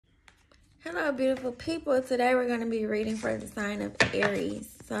Hello, beautiful people. Today we're going to be reading for the sign of Aries.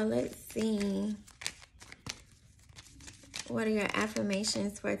 So let's see. What are your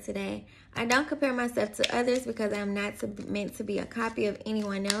affirmations for today? I don't compare myself to others because I'm not meant to be a copy of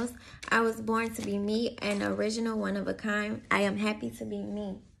anyone else. I was born to be me, an original, one of a kind. I am happy to be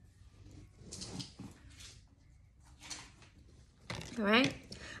me. All right?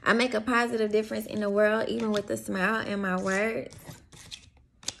 I make a positive difference in the world, even with a smile and my words.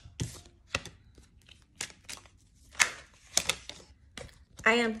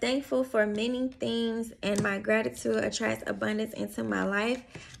 I am thankful for many things, and my gratitude attracts abundance into my life.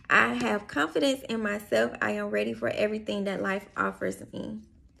 I have confidence in myself. I am ready for everything that life offers me.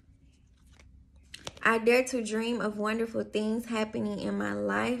 I dare to dream of wonderful things happening in my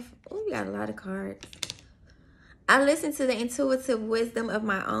life. Oh, we got a lot of cards. I listen to the intuitive wisdom of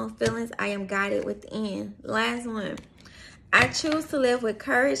my own feelings. I am guided within. Last one. I choose to live with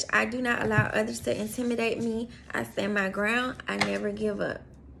courage. I do not allow others to intimidate me. I stand my ground. I never give up.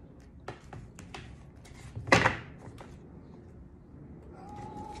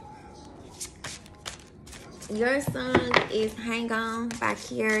 Your song is Hang On by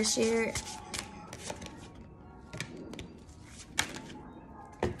Kiara Sheard.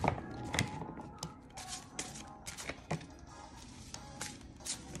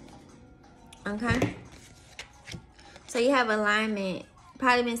 Okay. So you have alignment.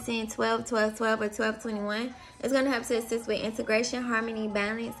 Probably been seeing 12, 12, 12, or 12, 21. It's going to help to assist with integration, harmony,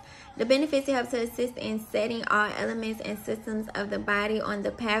 balance. The benefits it helps to assist in setting all elements and systems of the body on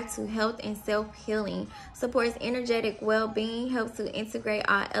the path to health and self-healing. Supports energetic well-being, helps to integrate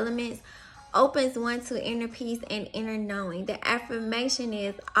all elements. Opens one to inner peace and inner knowing. The affirmation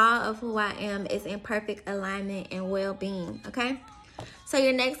is all of who I am is in perfect alignment and well-being. Okay? So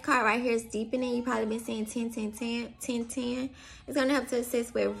your next card right here is deepening. You've probably been seeing 10, 10, 10, 10, 10. It's going to help to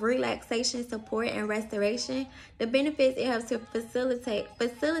assist with relaxation, support, and restoration. The benefits it helps to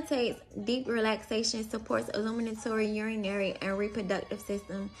facilitates deep relaxation, supports illuminatory, urinary, and reproductive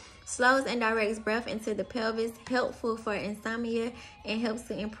system. Slows and directs breath into the pelvis, helpful for insomnia, and helps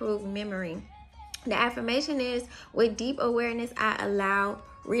to improve memory. The affirmation is, with deep awareness, I allow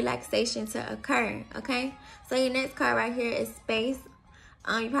relaxation to occur. Okay? So your next card right here is space.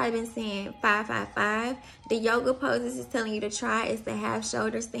 You've probably been seeing 555. The yoga poses is telling you to try is the half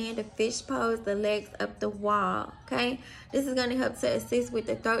shoulder stand, the fish pose, the legs up the wall. Okay? This is going to help to assist with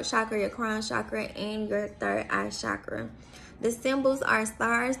the throat chakra, your crown chakra, and your third eye chakra. The symbols are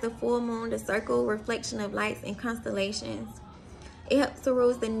stars, the full moon, the circle, reflection of lights, and constellations. It helps to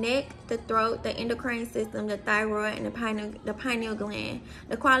rule the neck, the throat, the endocrine system, the thyroid, and the pineal gland.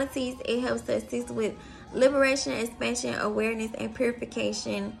 The qualities, it helps to assist with liberation, expansion, awareness, and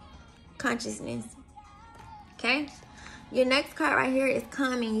purification consciousness. Okay? Your next card right here is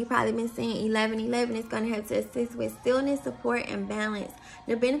calming. You've probably been seeing 1111. It's going to help to assist with stillness, support, and balance.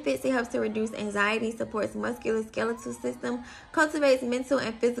 The benefits, it helps to reduce anxiety, supports musculoskeletal system, cultivates mental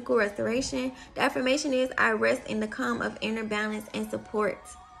and physical restoration. The affirmation is, I rest in the calm of inner balance and support.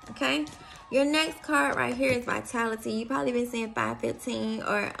 Okay? Your next card right here is vitality. You've probably been seeing 515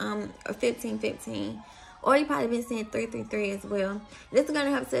 or 1515. Or you've probably been seeing 333 as well. This is going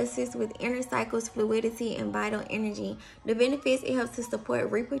to help to assist with inner cycles, fluidity, and vital energy. The benefits, it helps to support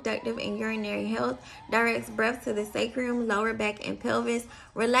reproductive and urinary health, directs breath to the sacrum, lower back, and pelvis,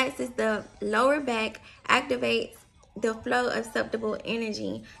 relaxes the lower back, activates the flow of subtable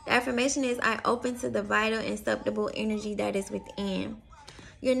energy. The affirmation is, I open to the vital and subtable energy that is within.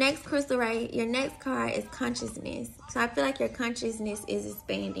 Your next crystal your next card is consciousness. So I feel like your consciousness is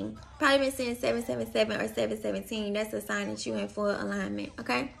expanding. Probably been seeing 777 or 717. That's a sign that you're in full alignment,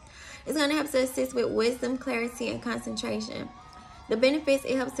 okay? It's going to help to assist with wisdom, clarity, and concentration. The benefits,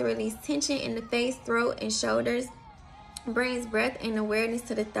 it helps to release tension in the face, throat, and shoulders. Brings breath and awareness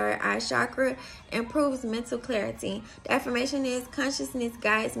to the third eye chakra. Improves mental clarity. The affirmation is, consciousness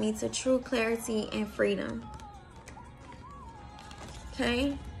guides me to true clarity and freedom.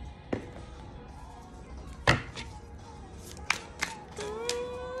 Okay.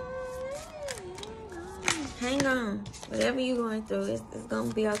 Hang on. Whatever you're going through, it's going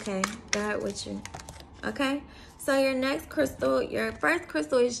to be okay. God with you. Okay? So your next crystal, your first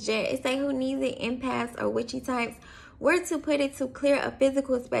crystal is jet. It say who needs it, empaths or witchy types. Where to put it to clear a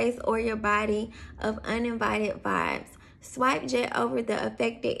physical space or your body of uninvited vibes. Swipe jet over the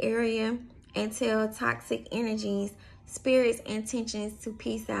affected area and tell toxic energies, spirits, and tensions to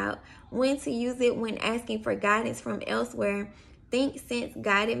peace out. When to use it: when asking for guidance from elsewhere. Think, sense,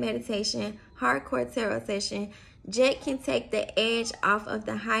 guided meditation, hardcore tarot session, Jet can take the edge off of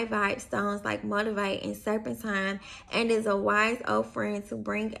the high vibe stones like Motivate and Serpentine, and is a wise old friend to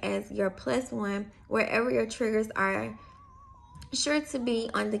bring as your +1 wherever your triggers are sure to be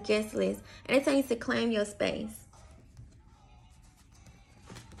on the guest list. And it's telling you to claim your space.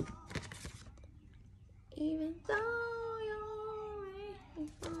 Even though you're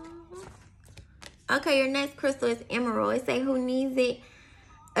ready. Okay, your next crystal is emerald. It say who needs it?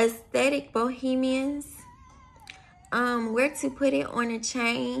 Aesthetic bohemians. Where to put it on a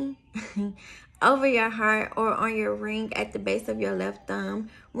chain, over your heart, or on your ring at the base of your left thumb.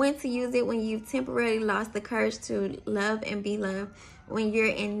 When to use it: when you've temporarily lost the courage to love and be loved. When you're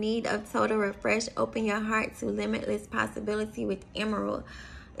in need of total refresh, open your heart to limitless possibility with emerald.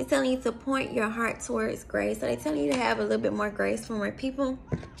 It's telling you to point your heart towards grace. So they're telling you to have a little bit more grace for more people.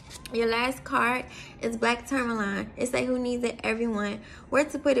 Your last card is Black Tourmaline. It say who needs it? Everyone. Where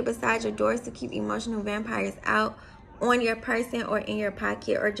to put it beside your doors to keep emotional vampires out, on your person or in your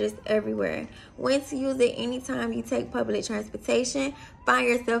pocket, or just everywhere. When to use it: anytime you take public transportation, find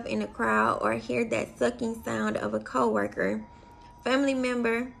yourself in a crowd, or hear that sucking sound of a coworker, family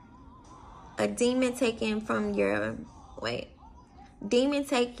member, a demon taking from your demon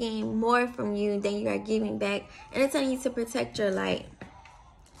taking more from you than you are giving back. And it's telling you to protect your light.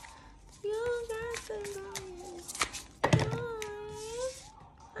 You got to go.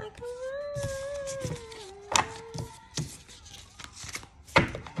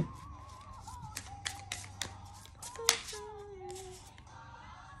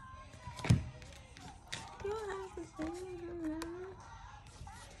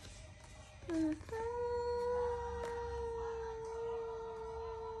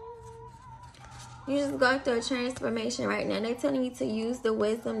 You're just going through a transformation right now. They're telling you to use the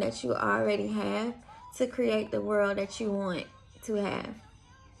wisdom that you already have to create the world that you want to have.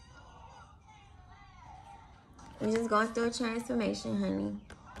 You're just going through a transformation, honey.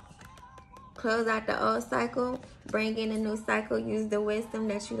 Close out the old cycle, bring in a new cycle. Use the wisdom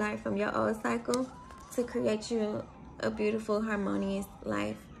that you learned from your old cycle to create you a beautiful, harmonious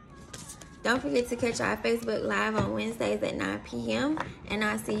life. Don't forget to catch our Facebook Live on Wednesdays at 9 p.m. And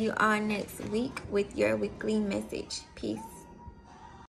I'll see you all next week with your weekly message. Peace.